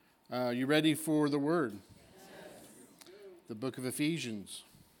You ready for the word? The book of Ephesians,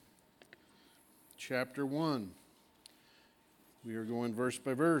 chapter 1. We are going verse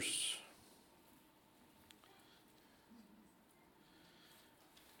by verse.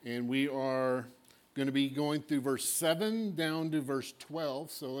 And we are going to be going through verse 7 down to verse 12.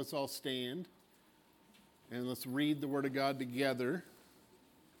 So let's all stand and let's read the word of God together.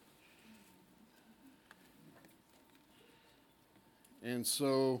 And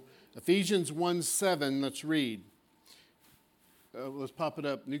so Ephesians 1:7, let's read. Let's pop it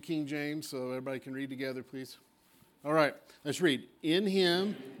up, New King James, so everybody can read together, please. All right, let's read. In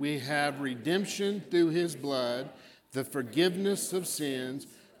him we have redemption through his blood, the forgiveness of sins,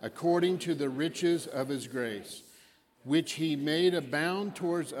 according to the riches of his grace, which he made abound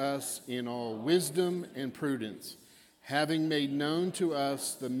towards us in all wisdom and prudence, having made known to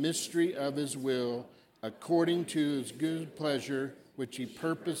us the mystery of his will, according to his good pleasure, which he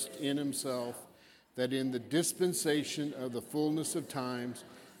purposed in himself, that in the dispensation of the fullness of times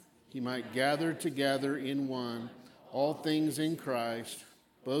he might gather together in one all things in Christ,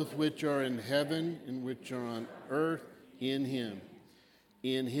 both which are in heaven and which are on earth in him.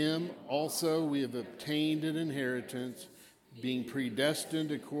 In him also we have obtained an inheritance, being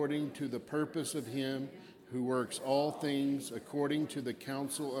predestined according to the purpose of him who works all things according to the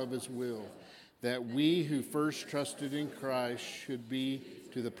counsel of his will, that we who first trusted in Christ should be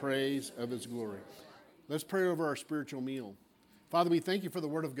to the praise of his glory. Let's pray over our spiritual meal. Father, we thank you for the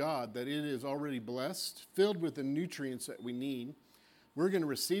word of God, that it is already blessed, filled with the nutrients that we need. We're going to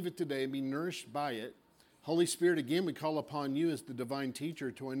receive it today and be nourished by it. Holy Spirit, again, we call upon you as the divine teacher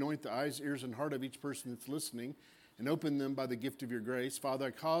to anoint the eyes, ears, and heart of each person that's listening and open them by the gift of your grace. Father,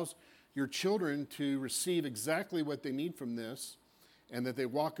 I cause your children to receive exactly what they need from this, and that they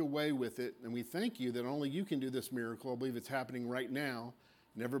walk away with it. And we thank you that only you can do this miracle. I believe it's happening right now.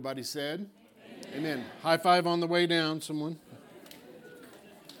 And everybody said, Amen. Amen. High five on the way down, someone.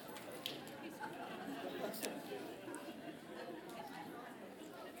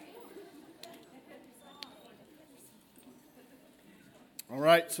 All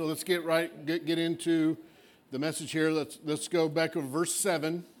right, so let's get into the message here. Let's go back over verse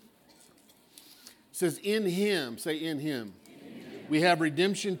 7. It says, in him, say in him. We have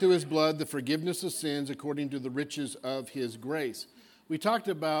redemption through his blood, the forgiveness of sins, according to the riches of his grace. We talked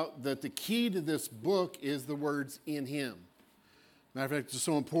about that the key to this book is the words in him. Matter of fact, it's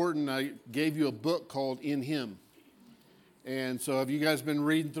so important, I gave you a book called In Him. And so have you guys been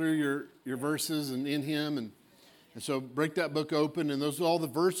reading through your verses and in him? And so break that book open, and those are all the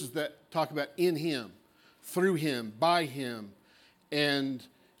verses that talk about in him, through him, by him. And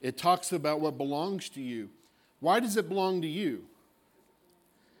it talks about what belongs to you. Why does it belong to you?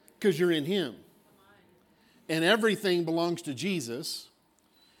 Because you're in him. And everything belongs to Jesus.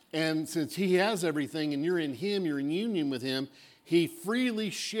 And since he has everything and you're in him, you're in union with him, he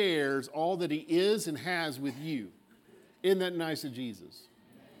freely shares all that he is and has with you. Isn't that nice of Jesus?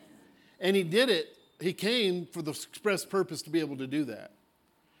 And he did it. He came for the express purpose to be able to do that.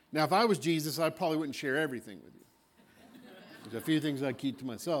 Now, if I was Jesus, I probably wouldn't share everything with you. There's a few things I'd keep to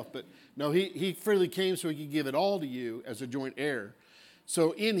myself. But no, he freely came so he could give it all to you as a joint heir.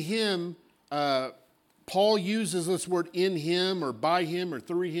 So in him, Paul uses this word in him or by him or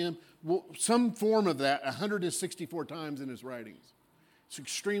through him, some form of that 164 times in his writings. It's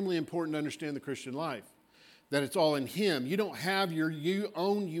extremely important to understand the Christian life, that it's all in him. You don't have your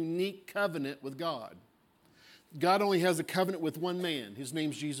own unique covenant with God. God only has a covenant with one man. His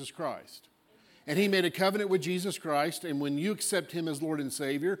name's Jesus Christ. And he made a covenant with Jesus Christ, and when you accept him as Lord and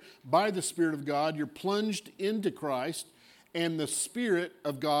Savior, by the Spirit of God, you're plunged into Christ, and the Spirit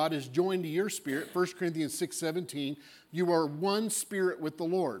of God is joined to your spirit. 1 Corinthians 6:17, you are one spirit with the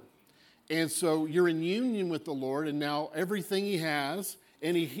Lord. And so you're in union with the Lord, and now everything he has,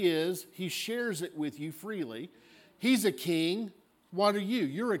 and he shares it with you freely. He's a king. What are you?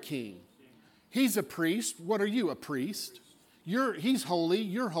 You're a king. He's a priest. What are you? A priest. He's holy.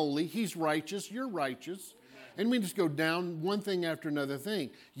 You're holy. He's righteous. You're righteous. And we just go down one thing after another thing.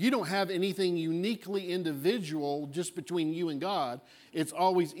 You don't have anything uniquely individual just between you and God. It's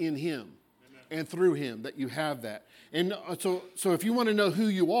always in him and through him that you have that. And so if you want to know who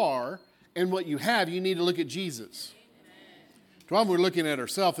you are and what you have, you need to look at Jesus. Well, we're looking at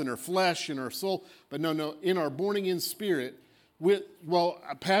ourselves and our flesh and our soul, but no, in our born-again spirit,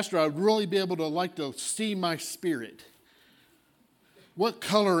 Pastor, I'd really be able to like to see my spirit. What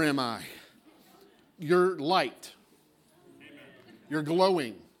color am I? You're light. You're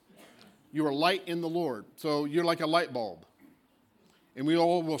glowing. You are light in the Lord. So you're like a light bulb. And we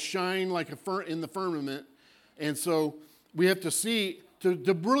all will shine like in the firmament. And so we have to see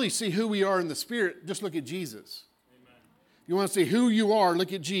To really see who we are in the Spirit, just look at Jesus. Amen. You want to see who you are,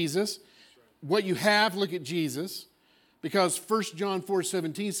 look at Jesus. What you have, look at Jesus. Because 1 John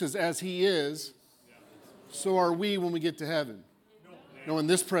 4:17 says, as he is, so are we when we get to heaven. No, in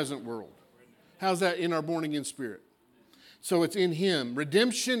this present world. How's that in our born again spirit? So it's in him.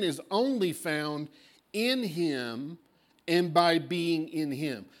 Redemption is only found in him and by being in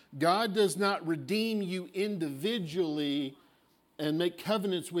him. God does not redeem you individually and make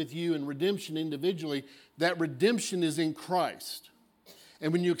covenants with you and redemption individually. That redemption is in Christ.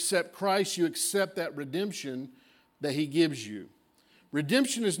 And when you accept Christ, you accept that redemption that he gives you.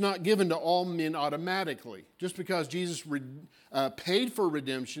 Redemption is not given to all men automatically. Just because Jesus paid for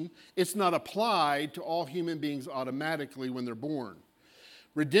redemption, it's not applied to all human beings automatically when they're born.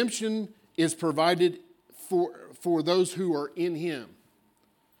 Redemption is provided for those who are in him.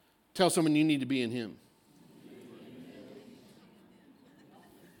 Tell someone you need to be in him.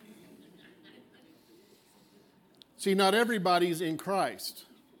 See, not everybody's in Christ.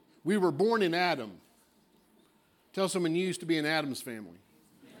 We were born in Adam. Tell someone you used to be in Adam's family.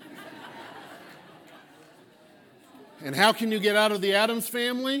 And how can you get out of the Adams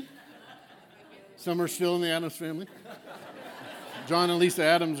family? Some are still in the Adams family. John and Lisa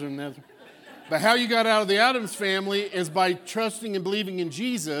Adams are in that. But how you got out of the Adams family is by trusting and believing in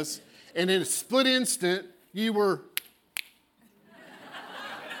Jesus. And in a split instant, you were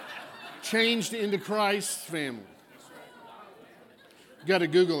changed into Christ's family. You got to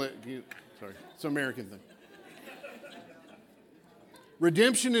Google it. Sorry, it's an American thing.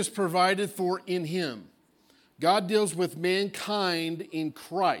 Redemption is provided for in him. God deals with mankind in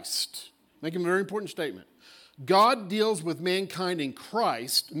Christ. Making a very important statement. God deals with mankind in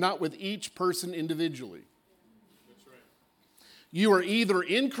Christ, not with each person individually. That's right. You are either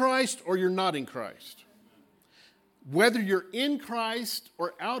in Christ or you're not in Christ. Whether you're in Christ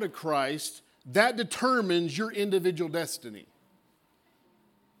or out of Christ, that determines your individual destiny.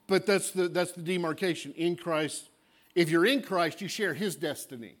 But that's the demarcation. In Christ. If you're in Christ, you share his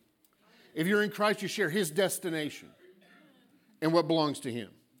destiny. If you're in Christ, you share his destination and what belongs to him.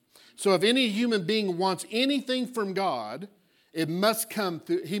 So if any human being wants anything from God, he must come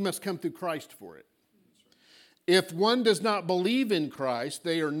through Christ for it. If one does not believe in Christ,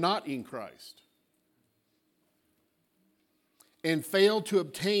 they are not in Christ and fail to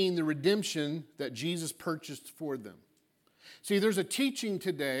obtain the redemption that Jesus purchased for them. See, there's a teaching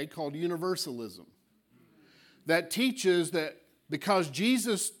today called universalism that teaches that because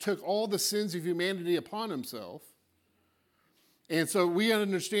Jesus took all the sins of humanity upon himself, and so we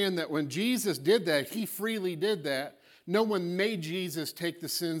understand that when Jesus did that, he freely did that. No one made Jesus take the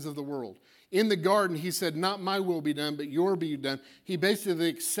sins of the world. In the garden, he said, not my will be done, but your be done. He basically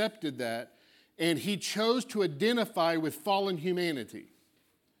accepted that, and he chose to identify with fallen humanity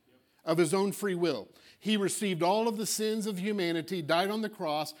of his own free will. He received all of the sins of humanity, died on the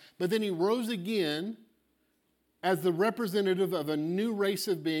cross, but then he rose again as the representative of a new race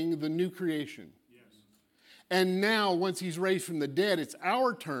of being, the new creation. Yes. And now, once he's raised from the dead, it's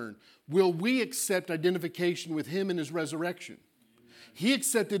our turn. Will we accept identification with him in his resurrection? Amen. He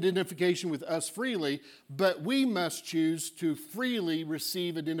accepted identification with us freely, but we must choose to freely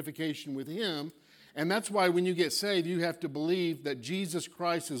receive identification with him. And that's why when you get saved, you have to believe that Jesus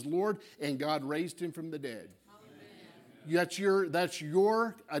Christ is Lord and God raised him from the dead. That's your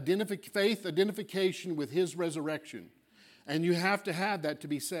faith identification with his resurrection. And you have to have that to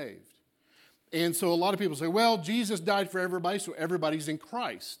be saved. And so a lot of people say, well, Jesus died for everybody, so everybody's in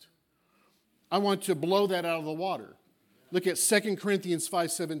Christ. I want to blow that out of the water. Look at 2 Corinthians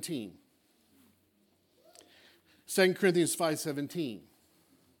 5:17. 2 Corinthians 5:17.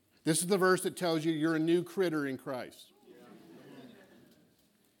 This is the verse that tells you you're a new critter in Christ.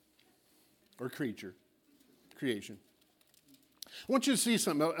 Or creature. Creation. I want you to see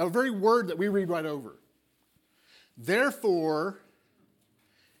something, a very word that we read right over. Therefore,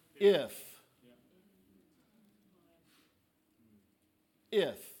 if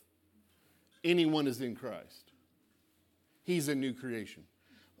anyone is in Christ, he's a new creation.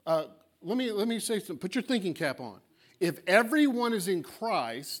 Let me say something. Put your thinking cap on. If everyone is in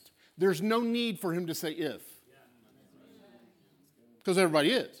Christ, there's no need for him to say if. Because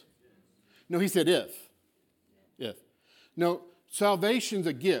everybody is. No, he said if. If. No, salvation's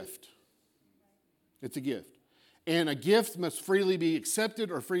a gift. It's a gift. And a gift must freely be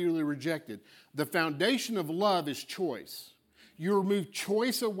accepted or freely rejected. The foundation of love is choice. You remove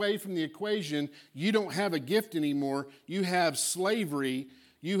choice away from the equation, you don't have a gift anymore. You have slavery.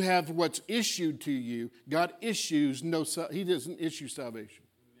 You have what's issued to you. God issues he doesn't issue salvation.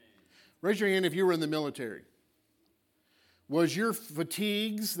 Amen. Raise your hand if you were in the military. Was your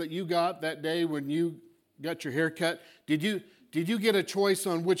fatigues that you got that day when you got your haircut, did you get a choice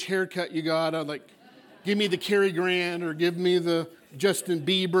on which haircut you got? Like, give me the Cary Grant or give me the Justin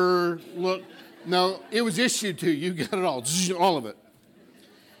Bieber look. No, it was issued to you. You got it all of it.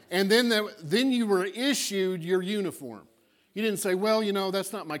 And then you were issued your uniform. You didn't say, well,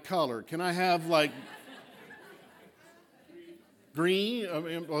 that's not my color. Can I have like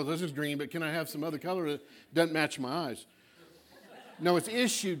green? Well, this is green, but can I have some other color that doesn't match my eyes? No, it's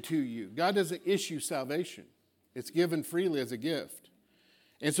issued to you. God doesn't issue salvation. It's given freely as a gift.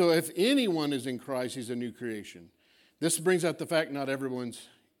 And so if anyone is in Christ, he's a new creation. This brings out the fact not everyone's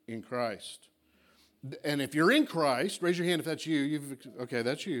in Christ. And if you're in Christ, raise your hand if that's you. Okay,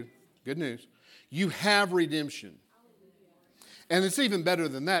 that's you. Good news. You have redemption. And it's even better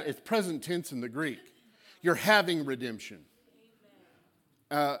than that. It's present tense in the Greek. You're having redemption.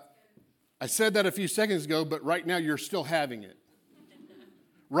 I said that a few seconds ago, but right now you're still having it.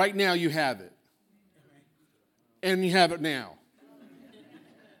 Right now you have it. And you have it now.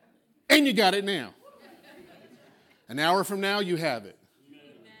 And you got it now. An hour from now, you have it.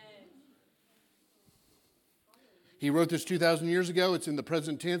 He wrote this 2,000 years ago. It's in the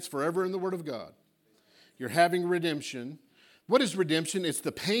present tense, forever in the Word of God. You're having redemption. What is redemption? It's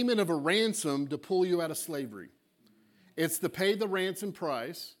the payment of a ransom to pull you out of slavery. It's to pay the ransom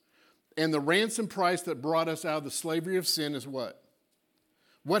price. And the ransom price that brought us out of the slavery of sin is what?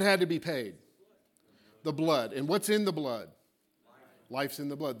 What had to be paid? The blood. And what's in the blood? Life's in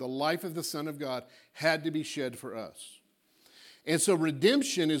the blood. The life of the Son of God had to be shed for us. And so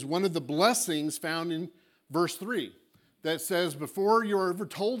redemption is one of the blessings found in verse 3 that says before you're ever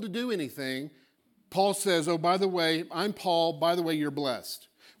told to do anything, Paul says, oh, by the way, I'm Paul. By the way, you're blessed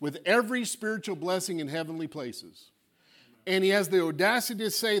with every spiritual blessing in heavenly places. And he has the audacity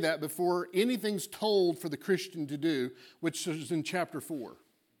to say that before anything's told for the Christian to do, which is in chapter 4.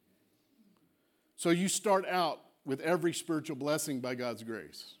 So you start out with every spiritual blessing by God's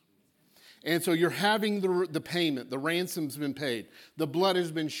grace. And so you're having the payment. The ransom's been paid. The blood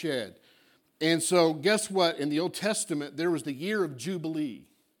has been shed. And so guess what? In the Old Testament, there was the year of Jubilee.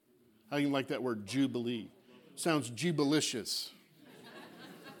 How do you like that word, Jubilee? Sounds jubilicious.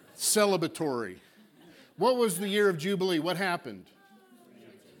 Celebratory. What was the year of Jubilee? What happened?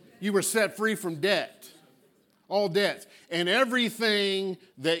 You were set free from debt. All debts. And everything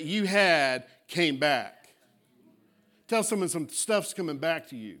that you had came back. Tell someone some stuff's coming back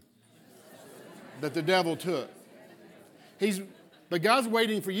to you that the devil took. But God's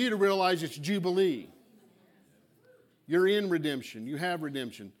waiting for you to realize it's Jubilee. You're in redemption. You have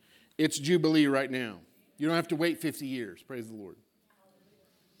redemption. It's Jubilee right now. You don't have to wait 50 years. Praise the Lord.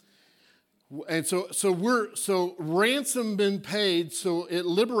 And so ransom been paid, so it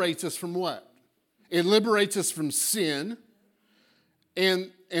liberates us from what? It liberates us from sin.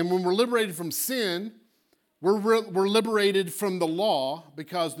 And when we're liberated from sin, we're liberated from the law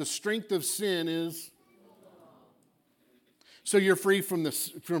because the strength of sin is. So you're free from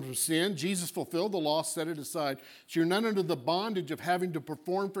sin. Jesus fulfilled the law, set it aside. So you're not under the bondage of having to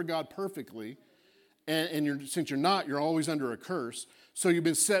perform for God perfectly. And since you're not, you're always under a curse. So you've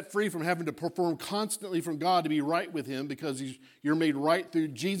been set free from having to perform constantly from God to be right with him because you're made right through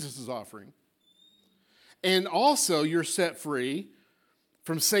Jesus' offering. And also you're set free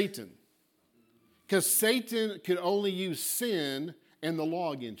from Satan. Because Satan could only use sin and the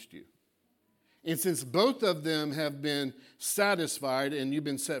law against you. And since both of them have been satisfied and you've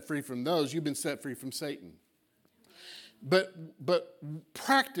been set free from those, you've been set free from Satan. But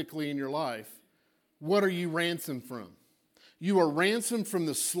practically in your life, what are you ransomed from? You are ransomed from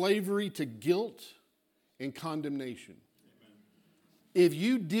the slavery to guilt and condemnation. If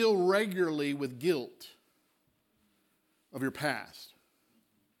you deal regularly with guilt of your past,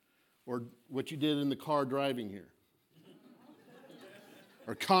 or what you did in the car driving here,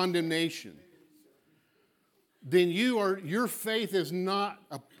 or condemnation, then your faith is not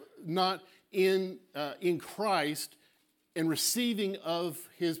in Christ and receiving of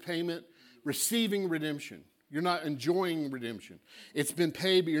his payment, receiving redemption. You're not enjoying redemption. It's been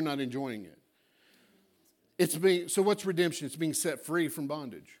paid, but you're not enjoying it. So what's redemption? It's being set free from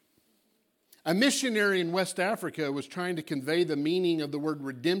bondage. A missionary in West Africa was trying to convey the meaning of the word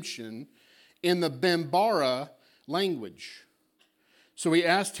redemption in the Bambara language. So he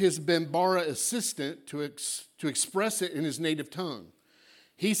asked his Bambara assistant to express it in his native tongue.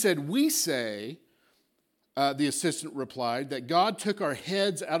 He said, we say, the assistant replied, that God took our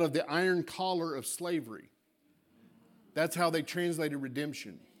heads out of the iron collar of slavery. That's how they translated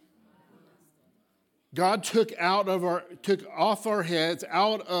redemption. God took off our heads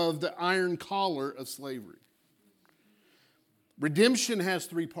out of the iron collar of slavery. Redemption has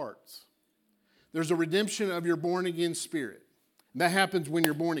three parts. There's a redemption of your born-again spirit. That happens when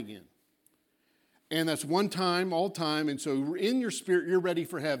you're born again. And that's one time, all time. And so in your spirit, you're ready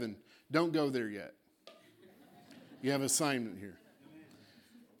for heaven. Don't go there yet. You have an assignment here.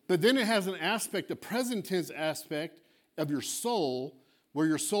 But then it has an aspect, a present tense aspect of your soul, where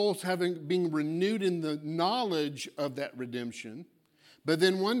your soul's being renewed in the knowledge of that redemption. But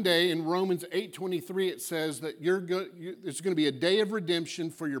then one day in Romans 8:23, it says that it's going to be a day of redemption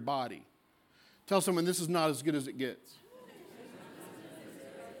for your body. Tell someone this is not as good as it gets.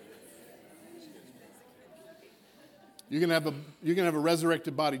 You're going to have a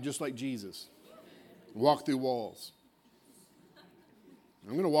resurrected body just like Jesus. Walk through walls.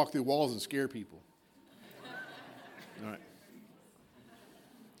 I'm going to walk through walls and scare people. All right.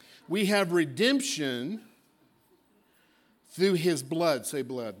 We have redemption through his blood. Say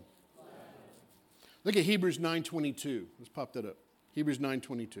blood. Look at Hebrews 9:22. Let's pop that up. Hebrews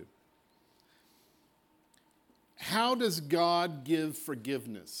 9:22. How does God give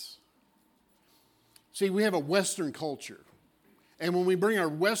forgiveness? See, we have a Western culture. And when we bring our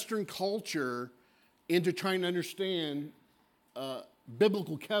Western culture into trying to understand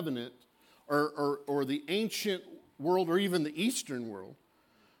biblical covenant or the ancient world or even the Eastern world,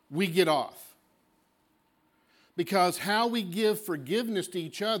 we get off. Because how we give forgiveness to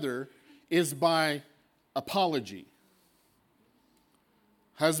each other is by apology.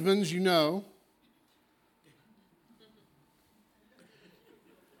 Husbands, you know,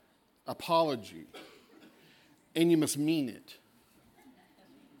 apology. And you must mean it.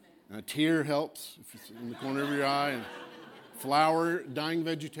 And a tear helps if it's in the corner of your eye, and flower, dying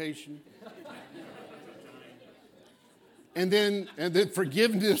vegetation. And then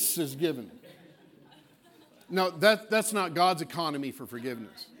forgiveness is given. No, that's not God's economy for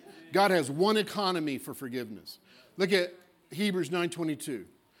forgiveness. God has one economy for forgiveness. Look at Hebrews 9:22.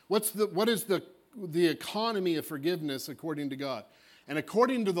 What is the economy of forgiveness according to God? And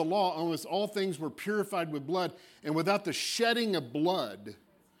according to the law, almost all things were purified with blood, and without the shedding of blood,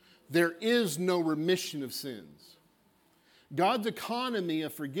 there is no remission of sins. God's economy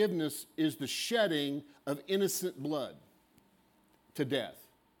of forgiveness is the shedding of innocent blood to death.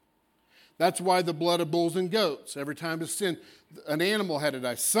 That's why the blood of bulls and goats, every time it's sin, an animal had to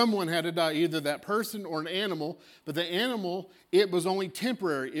die. Someone had to die, either that person or an animal. But the animal, it was only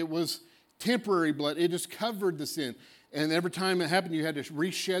temporary. It was temporary blood. It just covered the sin. And every time it happened, you had to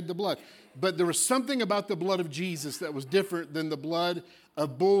reshed the blood. But there was something about the blood of Jesus that was different than the blood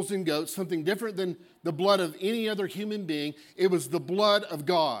of bulls and goats, something different than the blood of any other human being. It was the blood of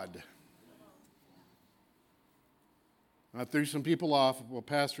God. I threw some people off. Well,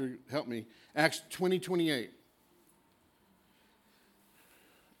 Pastor, help me. Acts 20:28.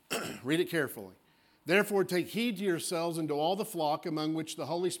 Read it carefully. Therefore, take heed to yourselves and to all the flock among which the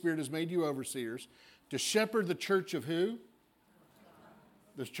Holy Spirit has made you overseers, to shepherd the church of who?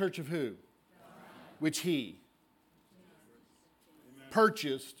 The church of who? Which he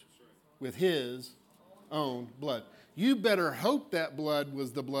purchased with his own blood. You better hope that blood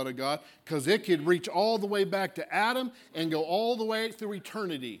was the blood of God, because it could reach all the way back to Adam and go all the way through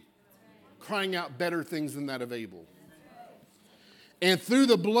eternity, crying out better things than that of Abel. And through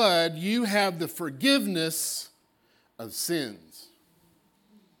the blood, you have the forgiveness of sins.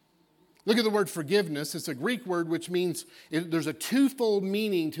 Look at the word forgiveness. It's a Greek word which means, there's a twofold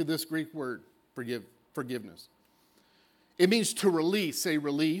meaning to this Greek word, forgiveness. It means to release, say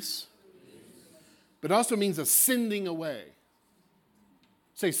release. But it also means a sending away.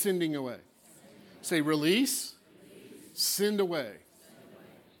 Say sending away. Say release, send away.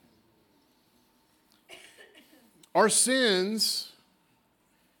 Our sins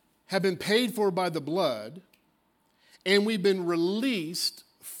have been paid for by the blood, and we've been released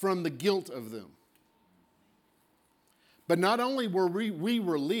from the guilt of them. But not only were we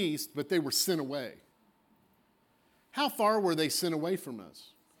released, but they were sent away. How far were they sent away from us?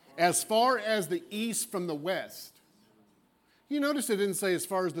 As far as the east from the west. You notice it didn't say as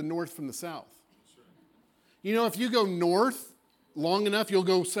far as the north from the south. You know, if you go north long enough, you'll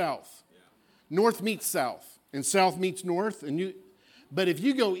go south. North meets south, and south meets north. But if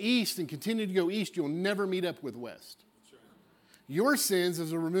you go east and continue to go east, you'll never meet up with west. Your sins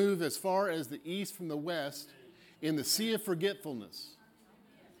is removed as far as the east from the west in the sea of forgetfulness.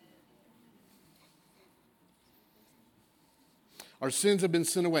 Our sins have been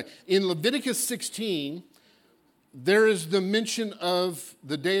sent away. In Leviticus 16, there is the mention of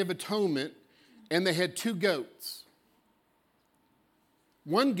the Day of Atonement, and they had 2 goats.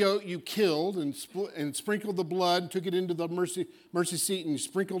 One goat you killed and sprinkled the blood, took it into the mercy seat, and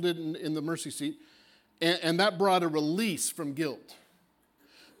sprinkled it in the mercy seat. And that brought a release from guilt.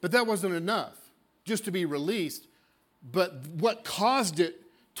 But that wasn't enough just to be released. But what caused it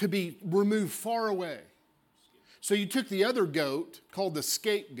to be removed far away? So you took the other goat, called the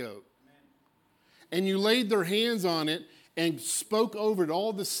scapegoat, and you laid their hands on it and spoke over it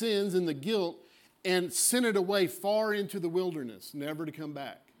all the sins and the guilt and sent it away far into the wilderness, never to come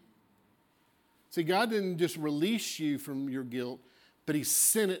back. See, God didn't just release you from your guilt, but he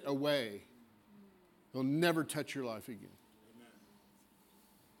sent it away. It'll never touch your life again.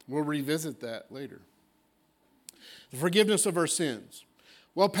 We'll revisit that later. The forgiveness of our sins.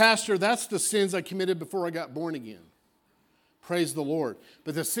 Well, Pastor, that's the sins I committed before I got born again. Praise the Lord.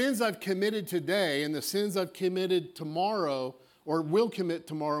 But the sins I've committed today and the sins I've committed tomorrow or will commit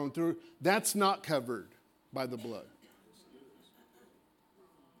tomorrow and through, that's not covered by the blood.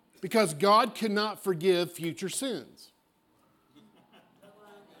 Because God cannot forgive future sins.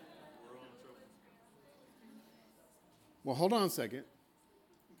 Well, hold on a second.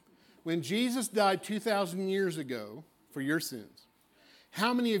 When Jesus died 2,000 years ago for your sins,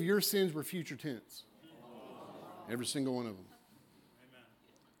 how many of your sins were future tense? Every single one of them.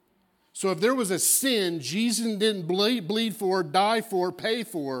 So if there was a sin Jesus didn't bleed for, die for, pay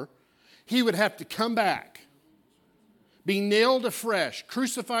for, he would have to come back, be nailed afresh,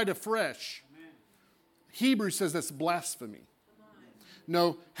 crucified afresh. Hebrews says that's blasphemy.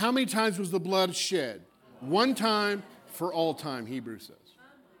 No, how many times was the blood shed? One time for all time, Hebrews says.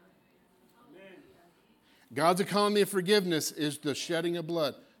 God's economy of forgiveness is the shedding of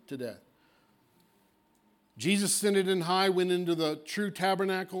blood to death. Jesus ascended in high, went into the true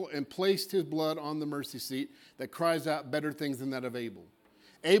tabernacle, and placed his blood on the mercy seat that cries out better things than that of Abel.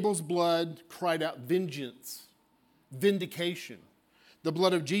 Abel's blood cried out vengeance, vindication. The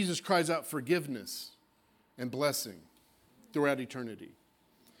blood of Jesus cries out forgiveness and blessing throughout eternity.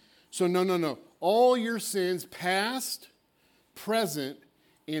 So no. All your sins, past, present,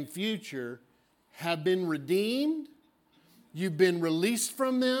 and future, have been redeemed. You've been released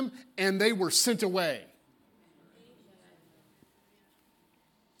from them, and they were sent away.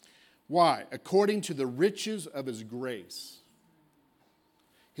 Why? According to the riches of his grace.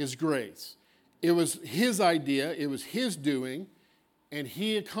 His grace. It was his idea, it was his doing, and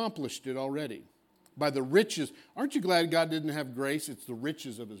he accomplished it already. By the riches. Aren't you glad God didn't have grace? It's the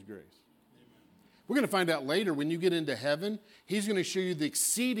riches of his grace. Amen. We're going to find out later when you get into heaven, he's going to show you the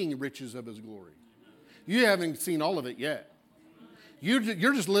exceeding riches of his glory. Amen. You haven't seen all of it yet.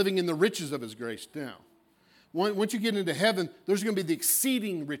 You're just living in the riches of his grace now. Once you get into heaven, there's going to be the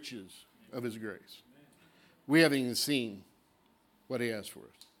exceeding riches of his grace. We haven't even seen what he has for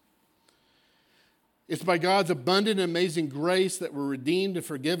us. It's by God's abundant and amazing grace that we're redeemed and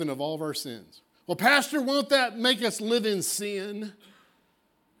forgiven of all of our sins. Well, Pastor, won't that make us live in sin?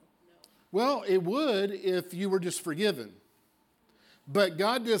 Well, it would if you were just forgiven. But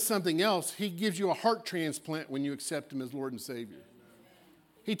God does something else. He gives you a heart transplant when you accept him as Lord and Savior.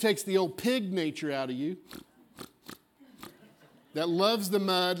 He takes the old pig nature out of you that loves the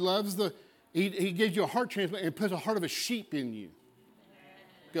mud, he gives you a heart transplant and puts a heart of a sheep in you.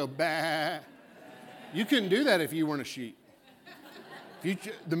 Go, bah. You couldn't do that if you weren't a sheep.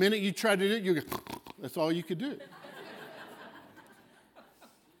 The minute you tried to do it, you go, that's all you could do.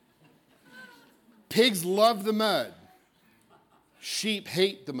 Pigs love the mud. Sheep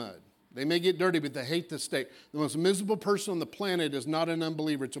hate the mud. They may get dirty, but they hate the state. The most miserable person on the planet is not an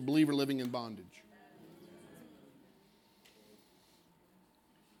unbeliever. It's a believer living in bondage.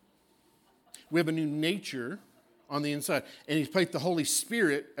 We have a new nature on the inside. And he's placed the Holy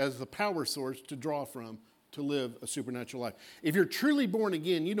Spirit as the power source to draw from to live a supernatural life. If you're truly born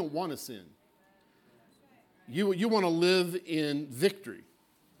again, you don't want to sin. You want to live in victory.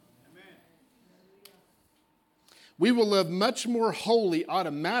 We will live much more holy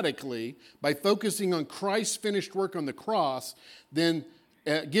automatically by focusing on Christ's finished work on the cross than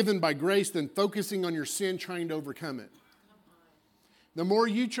given by grace than focusing on your sin, trying to overcome it. The more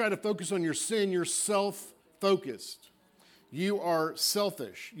you try to focus on your sin, you're self-focused. You are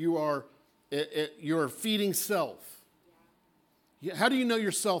selfish. You're feeding self. How do you know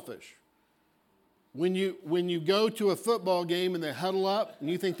you're selfish? When you go to a football game and they huddle up and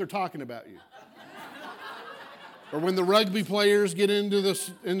you think they're talking about you. Or when the rugby players get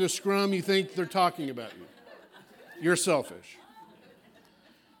into scrum, you think they're talking about you. You're selfish.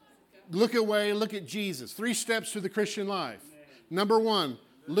 Look away, look at Jesus. 3 steps to the Christian life. Number 1,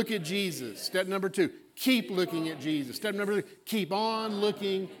 look at Jesus. Step number 2, keep looking at Jesus. Step number 3, keep on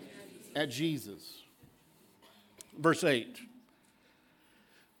looking at Jesus. Verse 8.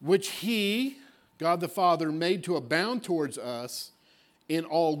 Which he, God the Father, made to abound towards us in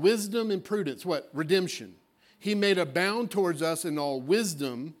all wisdom and prudence. What? Redemption. He made abound towards us in all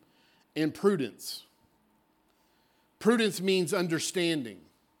wisdom and prudence. Prudence means understanding.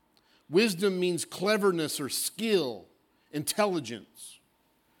 Wisdom means cleverness or skill, intelligence.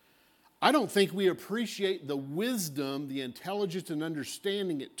 I don't think we appreciate the wisdom, the intelligence, and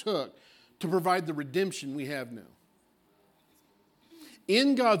understanding it took to provide the redemption we have now.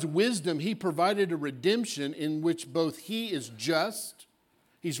 In God's wisdom, He provided a redemption in which both He is just,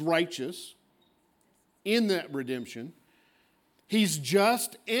 He's righteous in that redemption. He's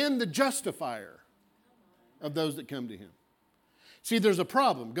just and the justifier of those that come to Him. See, there's a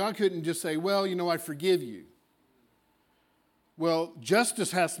problem. God couldn't just say, well, I forgive you. Well,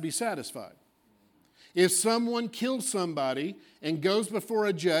 justice has to be satisfied. If someone kills somebody and goes before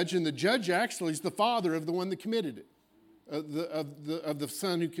a judge, and the judge actually is the father of the one that committed it, of the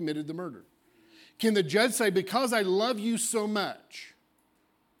son who committed the murder, can the judge say, because I love you so much,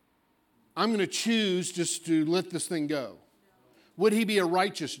 I'm going to choose just to let this thing go? Would he be a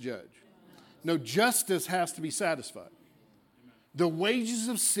righteous judge? No, justice has to be satisfied. The wages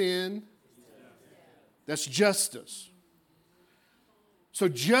of sin, that's justice. So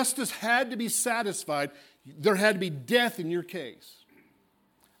justice had to be satisfied. There had to be death in your case.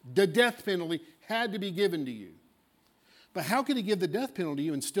 The death penalty had to be given to you. But how could He give the death penalty to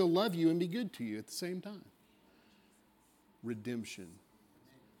you and still love you and be good to you at the same time? Redemption.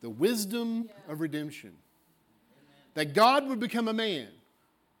 The wisdom of redemption. That God would become a man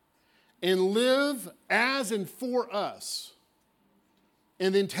and live as and for us,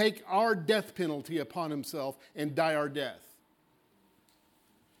 and then take our death penalty upon Himself and die our death.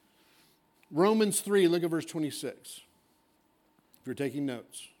 Romans 3, look at verse 26. If you're taking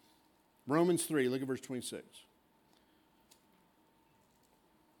notes. Romans 3, look at verse 26.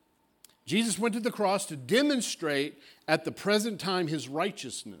 Jesus went to the cross to demonstrate at the present time His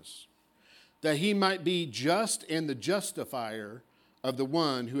righteousness, that He might be just and the justifier of the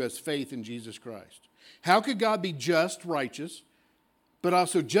one who has faith in Jesus Christ. How could God be just, righteous, but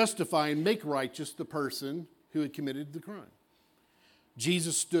also justify and make righteous the person who had committed the crime?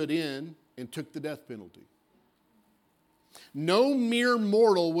 Jesus stood in and took the death penalty. No mere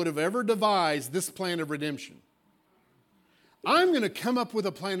mortal would have ever devised this plan of redemption. I'm going to come up with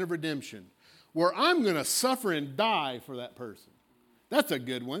a plan of redemption where I'm going to suffer and die for that person. That's a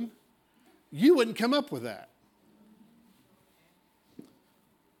good one. You wouldn't come up with that.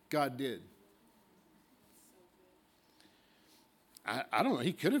 God did. I don't know.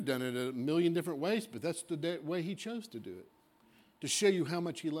 He could have done it a million different ways, but that's the way He chose to do it, to show you how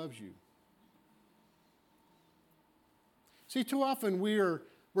much He loves you. See, too often we're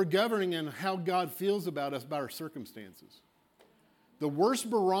governing in how God feels about us by our circumstances. The worst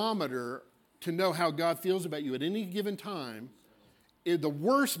barometer to know how God feels about you at any given time, the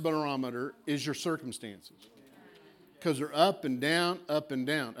worst barometer is your circumstances. Because they're up and down, up and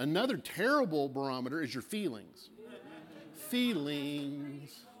down. Another terrible barometer is your feelings.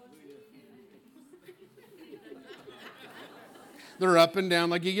 Feelings. They're up and down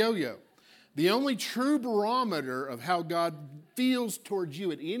like a yo-yo. The only true barometer of how God feels towards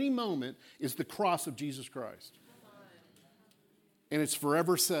you at any moment is the cross of Jesus Christ. And it's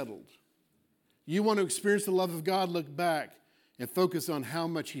forever settled. You want to experience the love of God, look back and focus on how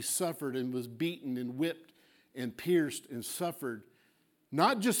much He suffered and was beaten and whipped and pierced and suffered,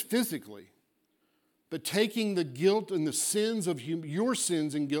 not just physically, but taking the guilt and the sins of your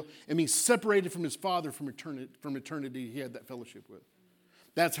sins and guilt and being separated from His Father from eternity He had that fellowship with.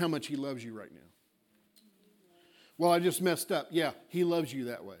 That's how much He loves you right now. Well, I just messed up. Yeah, He loves you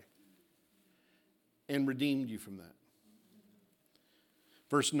that way and redeemed you from that.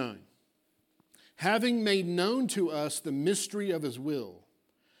 Verse 9. Having made known to us the mystery of His will,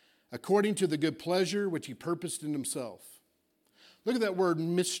 according to the good pleasure which He purposed in Himself. Look at that word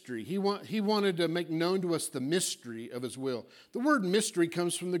mystery. He wanted to make known to us the mystery of His will. The word mystery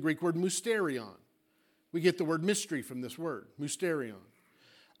comes from the Greek word mysterion. We get the word mystery from this word, mysterion.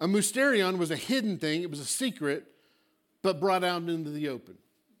 A mysterion was a hidden thing. It was a secret, but brought out into the open.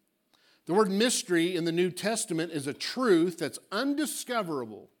 The word mystery in the New Testament is a truth that's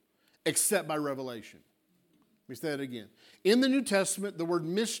undiscoverable except by revelation. Let me say that again. In the New Testament, the word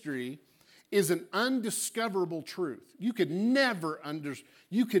mystery is an undiscoverable truth. You could never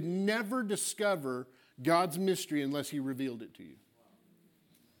discover God's mystery unless He revealed it to you.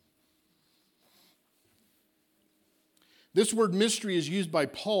 This word mystery is used by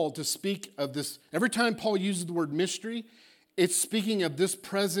Paul to speak of this. Every time Paul uses the word mystery, it's speaking of this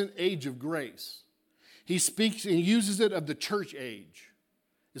present age of grace. He speaks and uses it of the church age.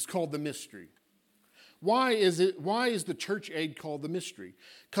 It's called the mystery. Why is the church age called the mystery?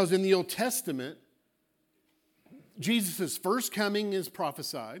 Because in the Old Testament, Jesus' first coming is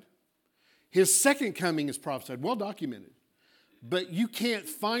prophesied. His second coming is prophesied, well documented. But you can't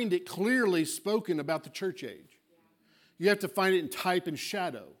find it clearly spoken about the church age. You have to find it in type and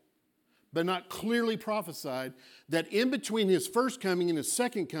shadow, but not clearly prophesied that in between his first coming and his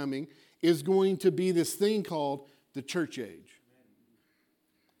second coming is going to be this thing called the church age.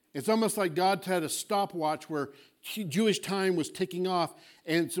 It's almost like God had a stopwatch where Jewish time was ticking off,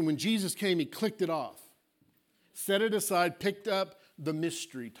 and so when Jesus came, he clicked it off, set it aside, picked up the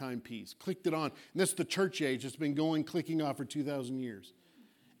mystery timepiece, clicked it on. And that's the church age. It's been going, clicking off for 2,000 years.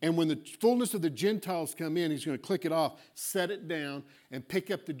 And when the fullness of the Gentiles come in, he's going to click it off, set it down, and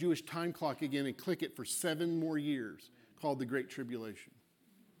pick up the Jewish time clock again and click it for 7 more years, called the Great Tribulation.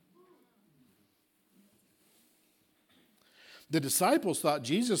 The disciples thought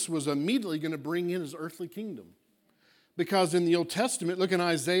Jesus was immediately going to bring in his earthly kingdom. Because in the Old Testament, look in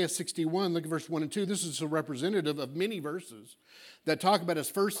Isaiah 61, look at verse 1 and 2. This is a representative of many verses that talk about his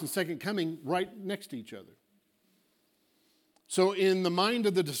first and second coming right next to each other. So in the mind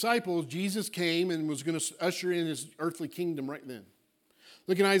of the disciples, Jesus came and was going to usher in his earthly kingdom right then.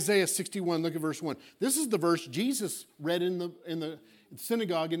 Look in Isaiah 61, look at verse 1. This is the verse Jesus read in the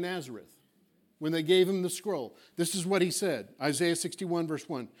synagogue in Nazareth when they gave him the scroll. This is what he said, Isaiah 61, verse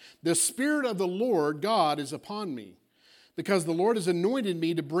 1. The Spirit of the Lord God is upon me, because the Lord has anointed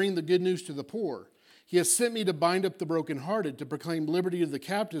me to bring the good news to the poor. He has sent me to bind up the brokenhearted, to proclaim liberty to the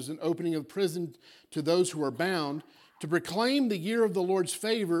captives and opening of prison to those who are bound, to proclaim the year of the Lord's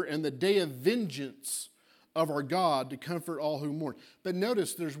favor and the day of vengeance of our God, to comfort all who mourn. But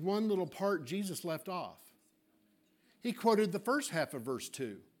notice there's one little part Jesus left off. He quoted the first half of verse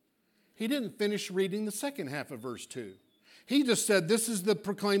 2. He didn't finish reading the second half of verse 2. He just said, this is the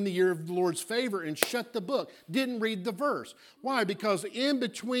proclaim the year of the Lord's favor, and shut the book. Didn't read the verse. Why? Because in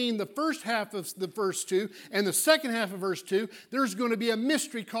between the first half of the verse 2 and the second half of verse 2, there's going to be a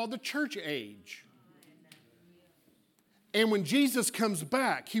mystery called the church age. And when Jesus comes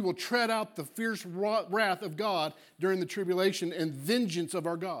back, he will tread out the fierce wrath of God during the tribulation and vengeance of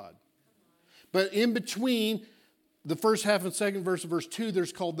our God. But in between the first half and second verse of verse 2,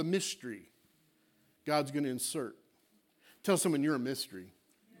 there's called the mystery God's going to insert. Tell someone you're a mystery.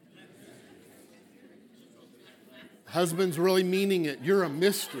 Husband's really meaning it. You're a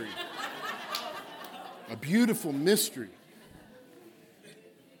mystery. A beautiful mystery.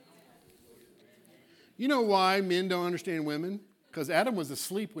 You know why men don't understand women? Because Adam was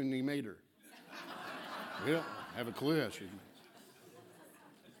asleep when he made her. We don't have a clue how she's made.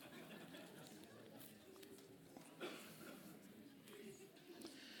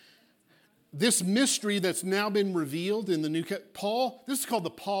 This mystery that's now been revealed in the New Paul, this is called the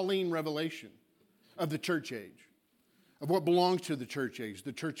Pauline revelation of the church age, of what belongs to the church age,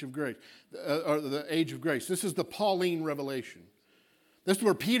 the church of grace, or the age of grace. This is the Pauline revelation. That's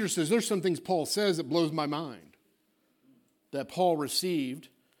where Peter says, there's some things Paul says that blows my mind, that Paul received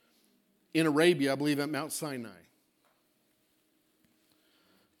in Arabia, I believe at Mount Sinai.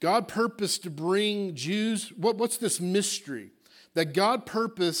 God purposed to bring Jews, what's this mystery? That God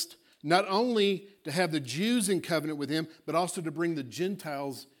purposed not only to have the Jews in covenant with him, but also to bring the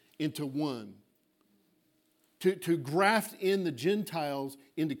Gentiles into one. To graft in the Gentiles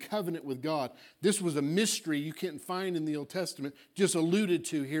into covenant with God. This was a mystery you can't find in the Old Testament, just alluded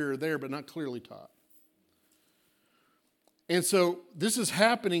to here or there, but not clearly taught. And so this is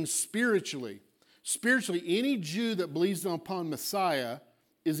happening spiritually. Spiritually, any Jew that believes upon Messiah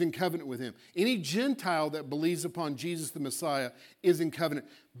is in covenant with him. Any Gentile that believes upon Jesus the Messiah is in covenant,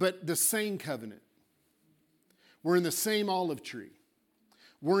 but the same covenant. We're in the same olive tree.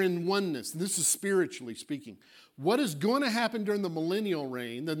 We're in oneness. This is spiritually speaking. What is going to happen during the millennial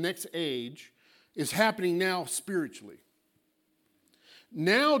reign, the next age, is happening now spiritually.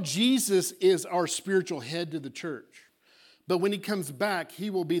 Now Jesus is our spiritual head to the church. But when he comes back, he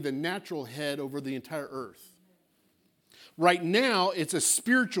will be the natural head over the entire earth. Right now, it's a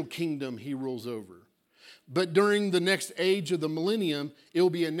spiritual kingdom he rules over. But during the next age of the millennium, it will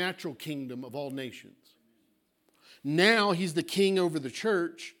be a natural kingdom of all nations. Now he's the king over the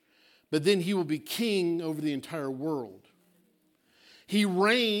church, but then he will be king over the entire world. He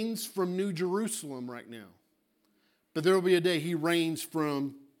reigns from New Jerusalem right now. But there will be a day he reigns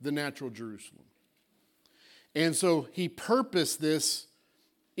from the natural Jerusalem. And so he purposed this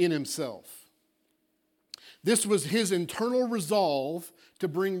in himself. This was his internal resolve to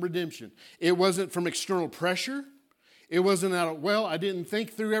bring redemption. It wasn't from external pressure. It wasn't out of, I didn't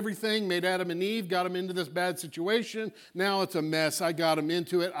think through everything, made Adam and Eve, got them into this bad situation. Now it's a mess. I got them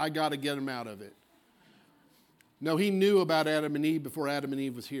into it. I got to get them out of it. No, he knew about Adam and Eve before Adam and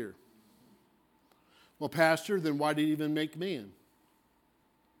Eve was here. Well, Pastor, then why did he even make man?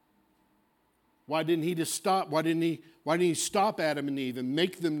 Why didn't he just stop? Why didn't he stop Adam and Eve and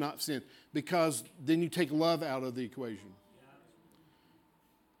make them not sin? Because then you take love out of the equation.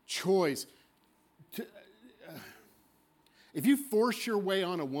 Choice. If you force your way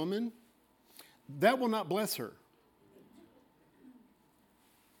on a woman, that will not bless her.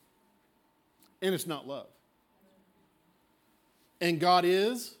 And it's not love. And God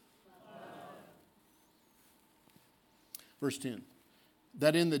is? Verse 10.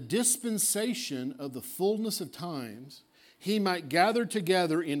 That in the dispensation of the fullness of times, he might gather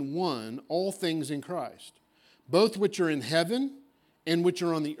together in one all things in Christ, both which are in heaven and which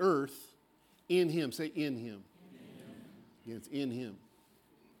are on the earth, in him. Say, in him. Yeah, it's in him.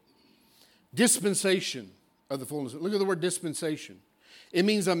 Dispensation of the fullness. Look at the word dispensation. It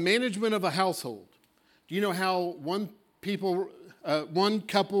means a management of a household. Do you know how one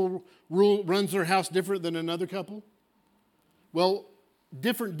couple runs their house different than another couple? Well,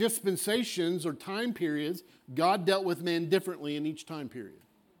 different dispensations or time periods, God dealt with men differently in each time period.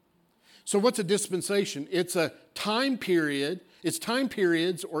 So what's a dispensation? It's a time period. It's time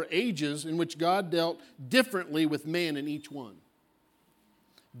periods or ages in which God dealt differently with man in each one,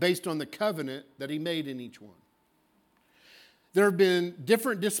 based on the covenant that he made in each one. There have been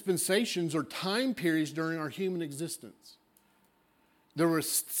different dispensations or time periods during our human existence. There were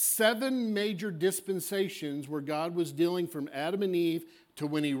 7 major dispensations where God was dealing from Adam and Eve to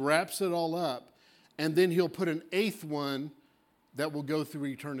when he wraps it all up. And then he'll put an 8th one that will go through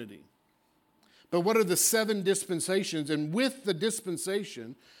eternity. But what are the 7 dispensations? And with the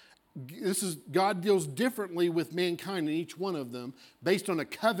dispensation, God deals differently with mankind in each one of them based on a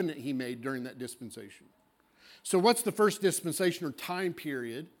covenant he made during that dispensation. So what's the first dispensation or time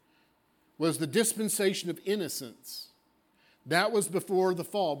period? Was the dispensation of innocence. That was before the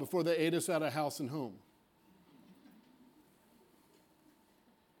fall, before they ate us out of house and home.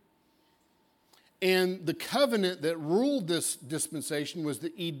 And the covenant that ruled this dispensation was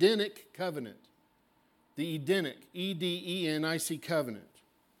the Edenic covenant. The Edenic, Edenic covenant.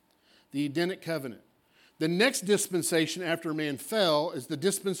 The Edenic covenant. The next dispensation after man fell is the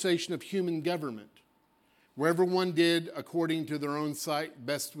dispensation of human government, where everyone did according to their own sight,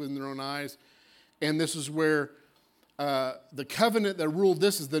 best in their own eyes. And this is where the covenant that ruled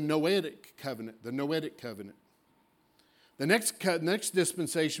this is the Noahic covenant. The Noahic covenant. The next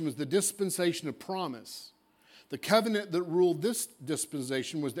dispensation was the dispensation of promise. The covenant that ruled this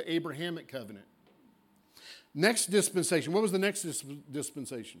dispensation was the Abrahamic covenant. Next dispensation. What was the next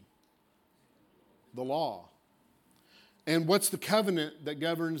dispensation? The law. And what's the covenant that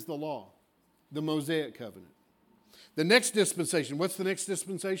governs the law? The Mosaic covenant. The next dispensation. What's the next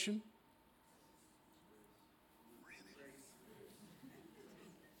dispensation?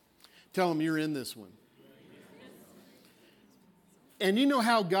 Tell them you're in this one. And you know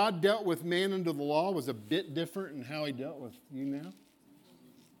how God dealt with man under the law was a bit different in how he dealt with you now?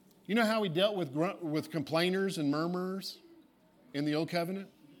 You know how he dealt with complainers and murmurers in the old covenant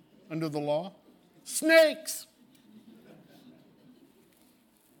under the law? Snakes.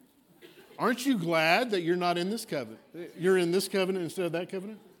 Aren't you glad that you're not in this covenant? You're in this covenant instead of that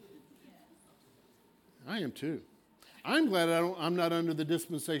covenant? I am too. I'm glad I'm not under the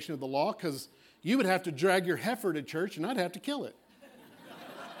dispensation of the law, because you would have to drag your heifer to church and I'd have to kill it.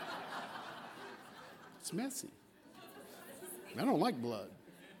 It's messy. I don't like blood.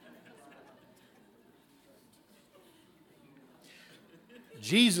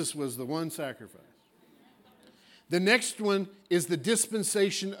 Jesus was the one sacrifice. The next one is the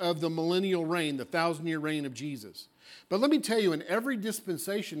dispensation of the millennial reign, the 1,000-year reign of Jesus. But let me tell you, in every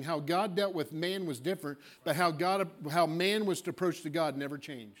dispensation, how God dealt with man was different, but how man was to approach to God never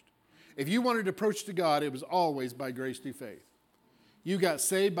changed. If you wanted to approach to God, it was always by grace through faith. You got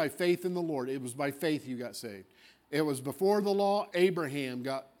saved by faith in the Lord. It was by faith you got saved. It was before the law. Abraham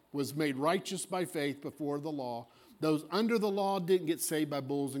was made righteous by faith before the law. Those under the law didn't get saved by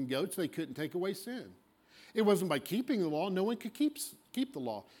bulls and goats. They couldn't take away sin. It wasn't by keeping the law. No one could keep the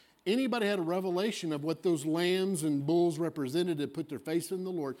law. Anybody had a revelation of what those lambs and bulls represented and put their faith in the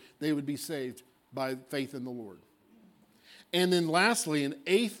Lord, they would be saved by faith in the Lord. And then lastly, an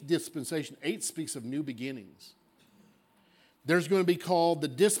 8th dispensation. 8 speaks of new beginnings. There's going to be called the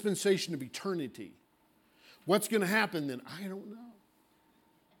dispensation of eternity. What's going to happen then? I don't know.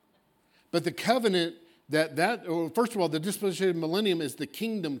 But the covenant first of all, the dispensation of millennium is the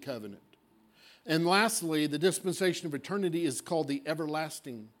kingdom covenant. And lastly, the dispensation of eternity is called the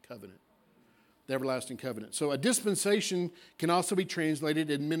everlasting covenant. The everlasting covenant. So a dispensation can also be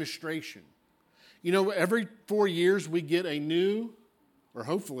translated administration. You know, every 4 years we get a new, or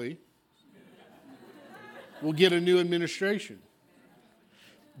hopefully, we'll get a new administration.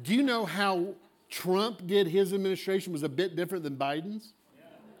 Do you know how Trump did his administration was a bit different than Biden's?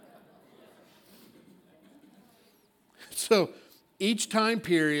 So each time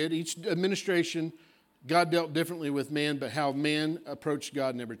period, each administration, God dealt differently with man, but how man approached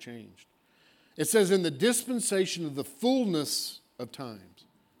God never changed. It says in the dispensation of the fullness of times,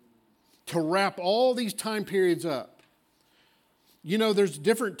 to wrap all these time periods up. You know, there's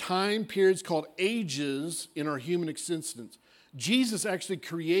different time periods called ages in our human existence. Jesus actually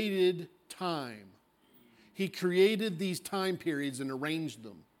created time. He created these time periods and arranged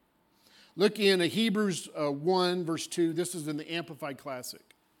them. Look in Hebrews 1, verse 2. This is in the Amplified Classic.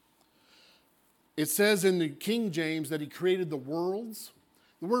 It says in the King James that he created the worlds.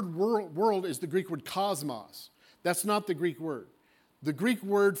 The word world is the Greek word cosmos. That's not the Greek word. The Greek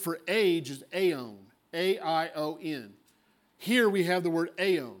word for age is aeon, A-I-O-N. Here we have the word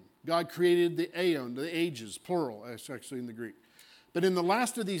aeon. God created the aeon, the ages, plural, actually in the Greek. But in the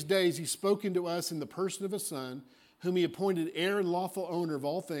last of these days, he's spoken to us in the person of a Son, whom he appointed heir and lawful owner of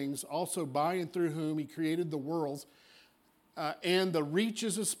all things, also by and through whom he created the worlds and the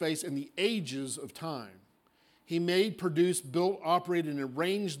reaches of space and the ages of time. He made, produced, built, operated, and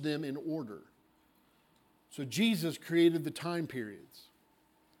arranged them in order. So Jesus created the time periods.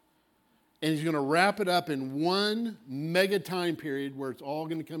 And he's going to wrap it up in one mega time period where it's all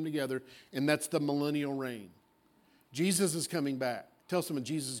going to come together, and that's the millennial reign. Jesus is coming back. Tell someone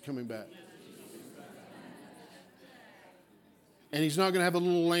Jesus is coming back. And he's not going to have a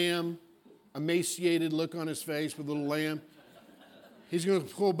little lamb, emaciated look on his face with a little lamb. He's going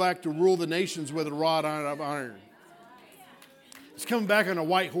to pull back to rule the nations with a rod of iron. He's coming back on a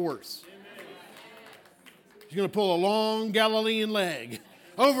white horse. He's going to pull a long Galilean leg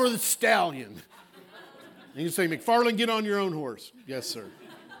over the stallion. And you say, McFarland, get on your own horse. Yes, sir.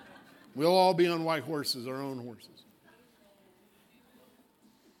 We'll all be on white horses, our own horses.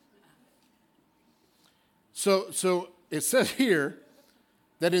 So it says here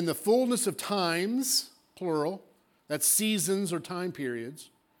that in the fullness of times, plural, that's seasons or time periods,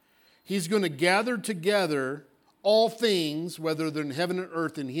 he's going to gather together all things, whether they're in heaven and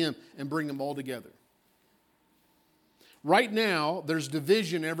earth, in him, and bring them all together. Right now, there's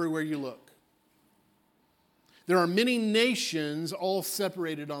division everywhere you look. There are many nations all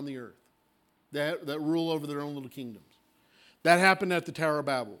separated on the earth that rule over their own little kingdoms. That happened at the Tower of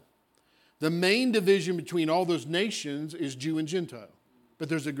Babel. The main division between all those nations is Jew and Gentile. But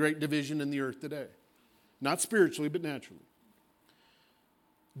there's a great division in the earth today. Not spiritually, but naturally.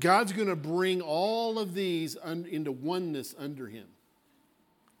 God's going to bring all of these into oneness under him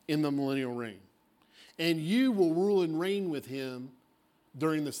in the millennial reign. And you will rule and reign with him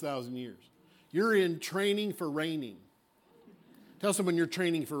during this 1,000 years. You're in training for reigning. Tell someone you're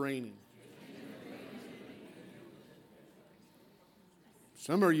training for reigning.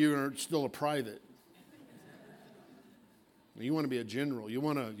 Some of you are still a private. You want to be a general. You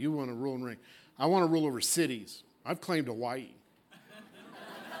want to rule and reign. I want to rule over cities. I've claimed Hawaii.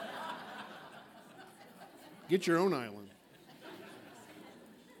 Get your own island.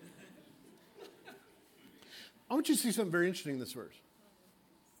 I want you to see something very interesting in this verse.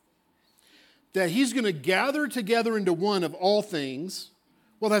 That he's going to gather together into one of all things.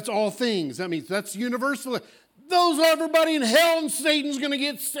 Well, that's all things. That means that's universal. Those everybody in hell and Satan's going to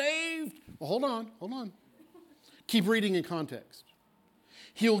get saved. Well, hold on. Keep reading in context.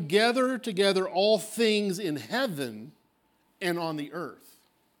 He'll gather together all things in heaven and on the earth.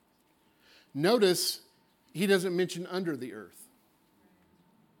 Notice he doesn't mention under the earth.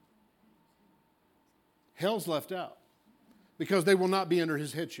 Hell's left out because they will not be under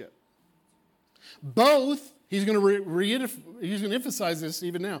his headship. Both, he's going to emphasize this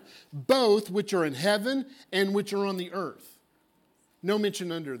even now, both which are in heaven and which are on the earth. No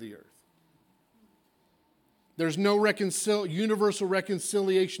mention under the earth. There's no universal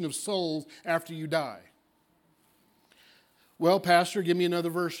reconciliation of souls after you die. Well, Pastor, give me another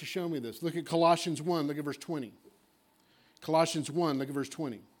verse to show me this. Look at Colossians 1, look at verse 20. Colossians 1, look at verse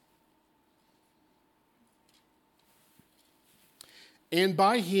 20. And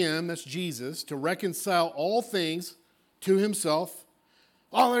by him, that's Jesus, to reconcile all things to himself.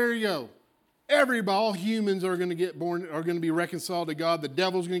 Oh, there you go. All humans are going to get born, are going to be reconciled to God. The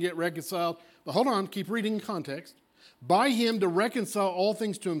devil's going to get reconciled. But hold on, keep reading in context. By him to reconcile all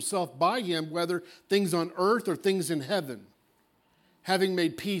things to himself, by him, whether things on earth or things in heaven, having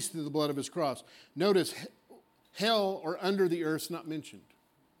made peace through the blood of his cross. Notice, hell or under the earth is not mentioned.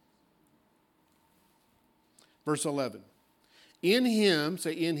 Verse 11. In him,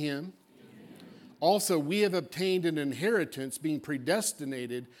 say in him, Also, we have obtained an inheritance, being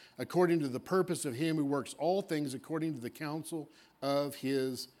predestinated according to the purpose of him who works all things according to the counsel of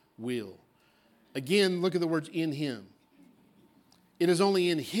his will. Again, look at the words in him. It is only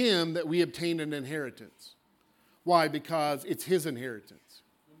in him that we obtain an inheritance. Why? Because it's his inheritance.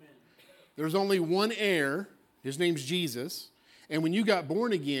 Amen. There's only one heir. His name's Jesus. And when you got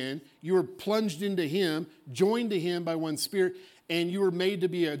born again, you were plunged into him, joined to him by one spirit, and you were made to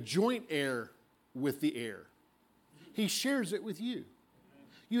be a joint heir with the heir. He shares it with you.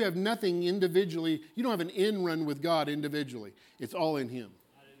 You have nothing individually. You don't have an end run with God individually. It's all in him.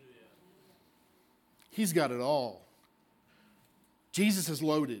 He's got it all. Jesus is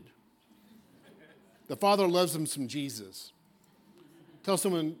loaded. The Father loves him some Jesus. Tell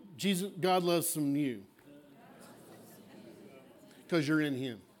someone, God loves some you. Because you're in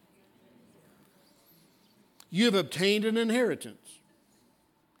him. You have obtained an inheritance.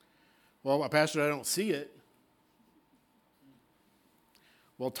 Well, Pastor, I don't see it.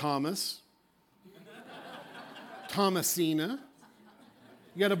 Well, Thomasina,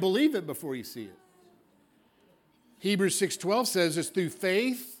 you got to believe it before you see it. Hebrews 6:12 says it's through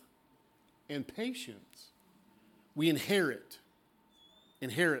faith and patience we inherit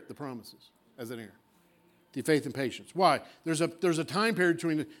the promises as an heir. Through faith and patience. Why? There's a time period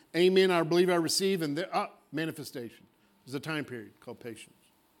between amen, I believe I receive, and manifestation. There's a time period called patience.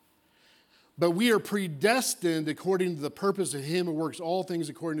 But we are predestined according to the purpose of him who works all things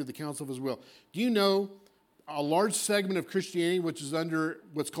according to the counsel of his will. Do you know a large segment of Christianity, which is under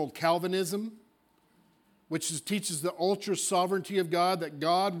what's called Calvinism, teaches the ultra sovereignty of God, that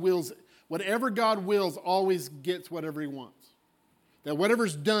God wills, whatever God wills always gets whatever he wants. That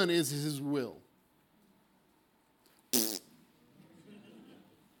whatever's done is his will.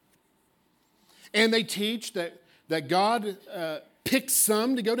 And they teach that God picked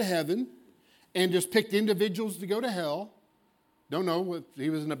some to go to heaven and just picked individuals to go to hell. Don't know if he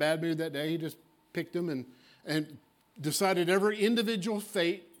was in a bad mood that day. He just picked them and decided every individual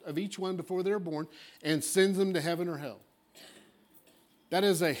fate of each one before they were born and sends them to heaven or hell. That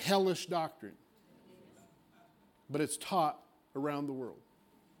is a hellish doctrine. But it's taught around the world.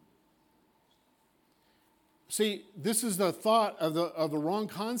 See, this is the thought of the wrong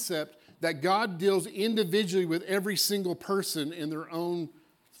concept that God deals individually with every single person in their own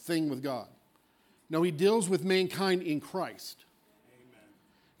thing with God. No, he deals with mankind in Christ. Amen.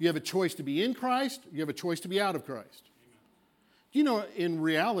 You have a choice to be in Christ. You have a choice to be out of Christ. Amen. You know, in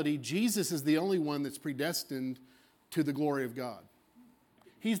reality, Jesus is the only one that's predestined to the glory of God.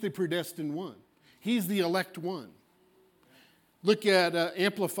 He's the predestined one. He's the elect one. Look at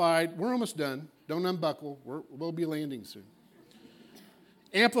Amplified. We're almost done. Don't unbuckle. We'll be landing soon.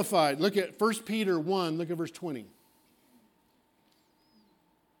 Amplified. Look at 1 Peter 1. Look at verse 20.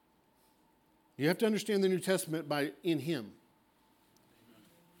 You have to understand the New Testament by in him.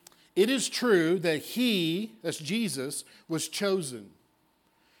 It is true that he, that's Jesus, was chosen.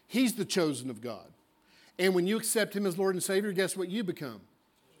 He's the chosen of God. And when you accept him as Lord and Savior, guess what you become?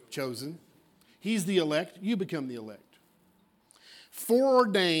 Chosen. He's the elect. You become the elect.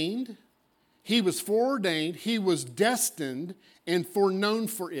 Foreordained. He was foreordained. He was destined and foreknown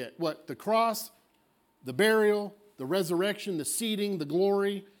for it. What? The cross, the burial, the resurrection, the seating, the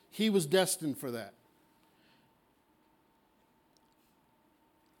glory. He was destined for that.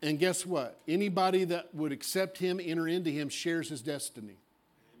 And guess what? Anybody that would accept him, enter into him, shares his destiny. Amen.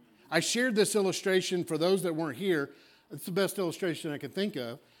 I shared this illustration for those that weren't here. It's the best illustration I can think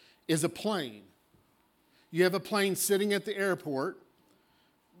of, is a plane. You have a plane sitting at the airport,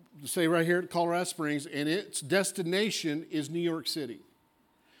 say right here at Colorado Springs, and its destination is New York City.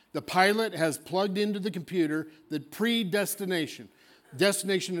 The pilot has plugged into the computer the predestination.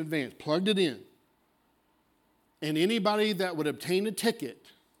 Destination advance, plugged it in. And anybody that would obtain a ticket,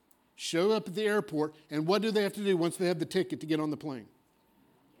 show up at the airport, and what do they have to do once they have the ticket to get on the plane?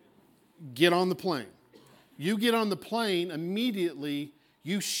 Get on the plane. You get on the plane, immediately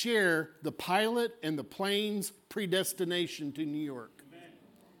you share the pilot and the plane's predestination to New York. Amen.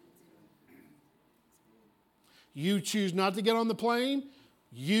 You choose not to get on the plane,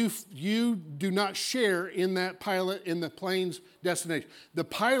 you do not share in that pilot, in the plane's destination. The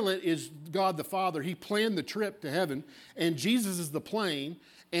pilot is God the Father. He planned the trip to heaven, and Jesus is the plane,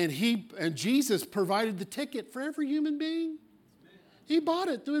 and Jesus provided the ticket for every human being. He bought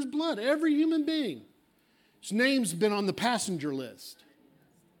it through his blood, every human being. His name's been on the passenger list.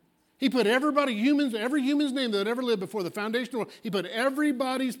 He put every human's name that ever lived before the foundation of the world, he put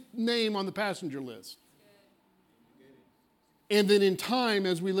everybody's name on the passenger list. And then in time,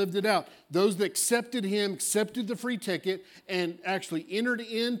 as we lived it out, those that accepted him, accepted the free ticket, and actually entered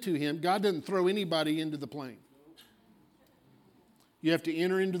into him, God doesn't throw anybody into the plane. You have to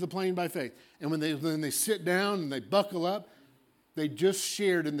enter into the plane by faith. And when they sit down and they buckle up, they just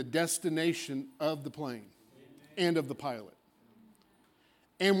shared in the destination of the plane and of the pilot.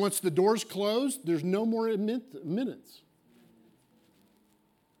 And once the doors close, there's no more minutes.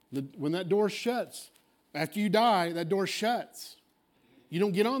 When that door shuts, after you die, that door shuts. You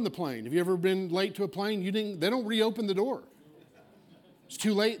don't get on the plane. Have you ever been late to a plane? They don't reopen the door. It's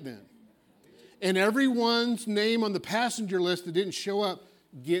too late then. And everyone's name on the passenger list that didn't show up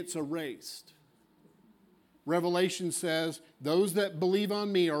gets erased. Revelation says, those that believe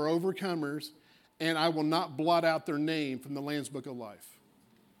on me are overcomers, and I will not blot out their name from the Lamb's Book of Life.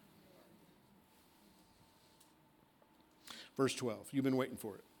 Verse 12, you've been waiting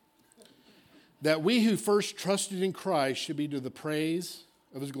for it. That we who first trusted in Christ should be to the praise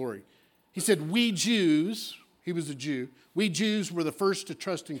of his glory. He said, we Jews, he was a Jew, we Jews were the first to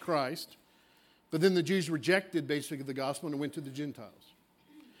trust in Christ, but then the Jews rejected basically the gospel and went to the Gentiles.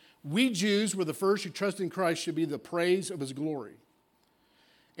 We Jews were the first who trusted in Christ should be the praise of his glory.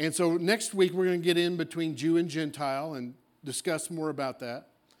 And so next week we're going to get in between Jew and Gentile and discuss more about that.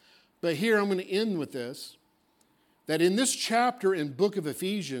 But here I'm going to end with this. That in this chapter in book of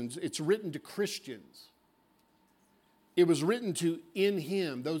Ephesians, it's written to Christians. It was written to in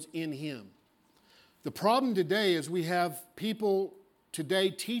him, those in him. The problem today is we have people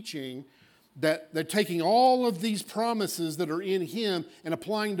today teaching that they're taking all of these promises that are in him and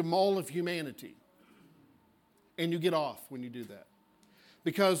applying them all of humanity. And you get off when you do that.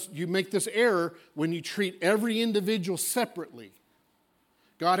 Because you make this error when you treat every individual separately.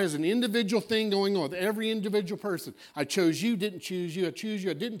 God has an individual thing going on with every individual person. I chose you, didn't choose you. I choose you,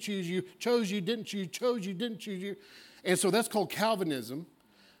 I didn't choose you. Chose you, didn't choose, chose you, didn't choose you. And so that's called Calvinism.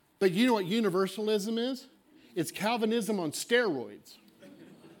 But you know what universalism is? It's Calvinism on steroids.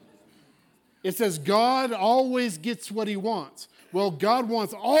 It says God always gets what he wants. Well, God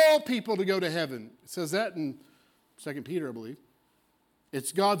wants all people to go to heaven. It says that in 2 Peter, I believe.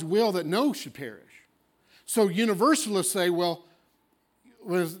 It's God's will that no should perish. So universalists say, well,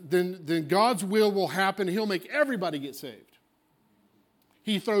 then God's will happen. He'll make everybody get saved.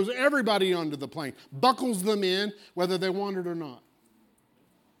 He throws everybody onto the plane, buckles them in, whether they want it or not.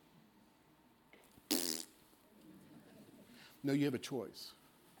 No, you have a choice.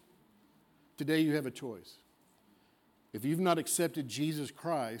 Today you have a choice. If you've not accepted Jesus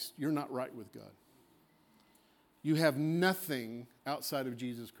Christ, you're not right with God. You have nothing outside of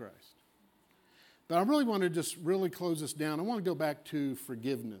Jesus Christ. But I really want to just really close this down. I want to go back to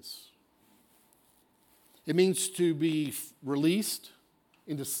forgiveness. It means to be released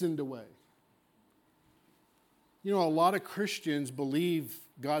and to send away. You know, a lot of Christians believe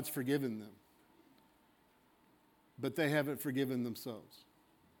God's forgiven them, but they haven't forgiven themselves.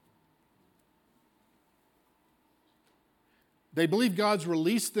 They believe God's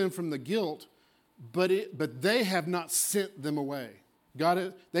released them from the guilt, but they have not sent them away.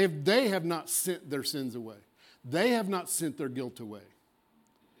 They have not sent their sins away. They have not sent their guilt away.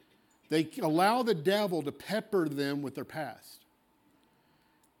 They allow the devil to pepper them with their past.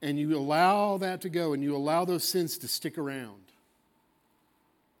 And you allow that to go, and you allow those sins to stick around.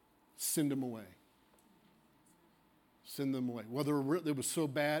 Send them away. Send them away. Whether it was so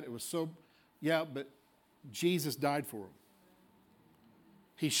bad, but Jesus died for them.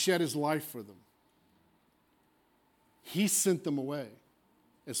 He shed his life for them. He sent them away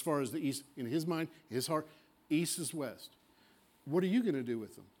as far as the east, in his mind, his heart, east is west. What are you going to do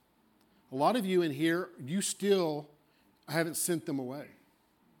with them? A lot of you in here, you still haven't sent them away.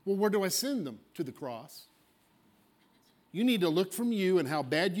 Well, where do I send them? To the cross. You need to look from you and how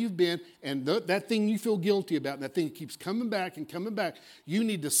bad you've been and that thing you feel guilty about, and that thing keeps coming back and coming back. You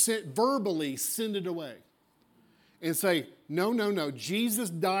need to verbally send it away and say, no, Jesus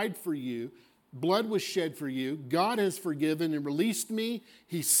died for you. Blood was shed for you. God has forgiven and released me.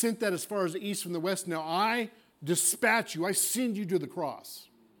 He sent that as far as the east from the west. Now I dispatch you. I send you to the cross,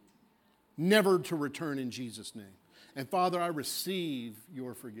 never to return in Jesus' name. And Father, I receive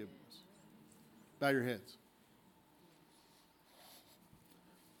your forgiveness. Bow your heads.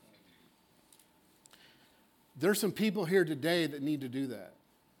 There's some people here today that need to do that.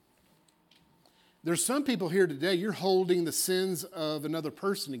 There's some people here today, you're holding the sins of another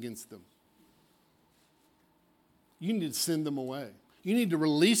person against them. You need to send them away. You need to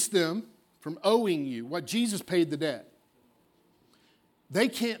release them from owing you what Jesus paid the debt. They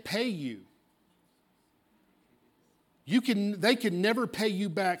can't pay you. They can never pay you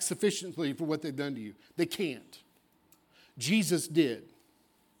back sufficiently for what they've done to you. They can't. Jesus did.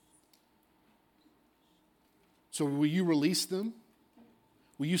 So will you release them?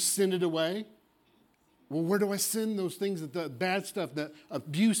 Will you send it away? Well, where do I send those things, the bad stuff, the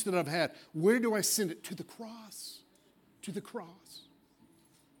abuse that I've had? Where do I send it? To the cross. To the cross.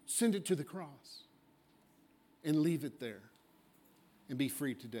 Send it to the cross. And leave it there. And be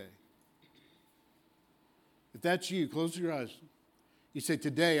free today. If that's you, close your eyes. You say,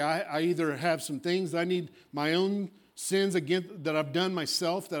 today I either have some things I need, my own sins again that I've done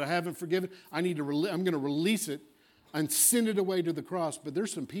myself that I haven't forgiven. I'm going to release it and send it away to the cross. But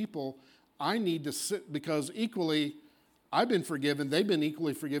there's some people I need to sit, because equally I've been forgiven. They've been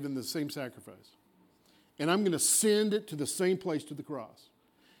equally forgiven, the same sacrifice. And I'm going to send it to the same place, to the cross.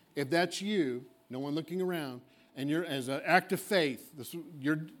 If that's you, no one looking around, and you're, as an act of faith,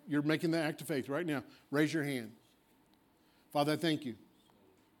 you're making the act of faith right now, raise your hand. Father, I thank you.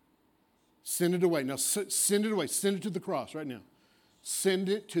 Send it away. Now send it away. Send it to the cross right now. Send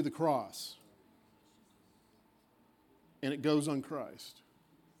it to the cross. And it goes on Christ.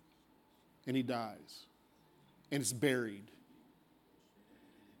 And he dies. And it's buried.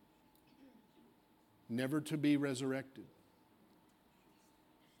 Never to be resurrected.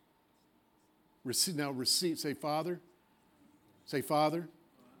 Receive. Say, Father. Say, Father,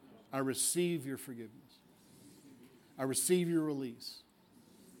 I receive your forgiveness. I receive your release.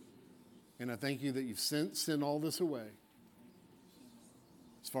 And I thank you that you've sent all this away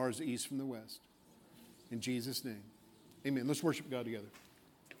as far as the east from the west. In Jesus' name. Amen. Let's worship God together.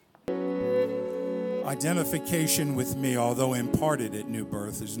 Identification with me, although imparted at new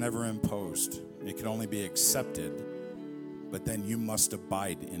birth, is never imposed. It can only be accepted, but then you must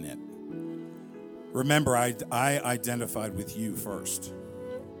abide in it. Remember, I identified with you first.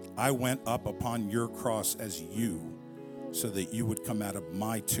 I went up upon your cross as you, so that you would come out of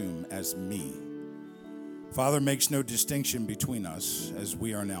my tomb as me. Father makes no distinction between us, as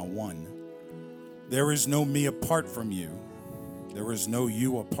we are now one. There is no me apart from you. There is no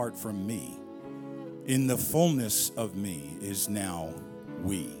you apart from me. In the fullness of me is now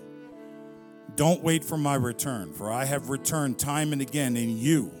we. Don't wait for my return, for I have returned time and again in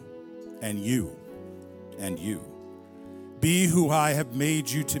you, and you, and you. Be who I have made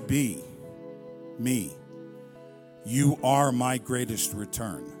you to be, me. You are my greatest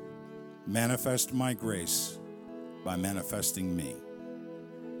return. Manifest my grace by manifesting me.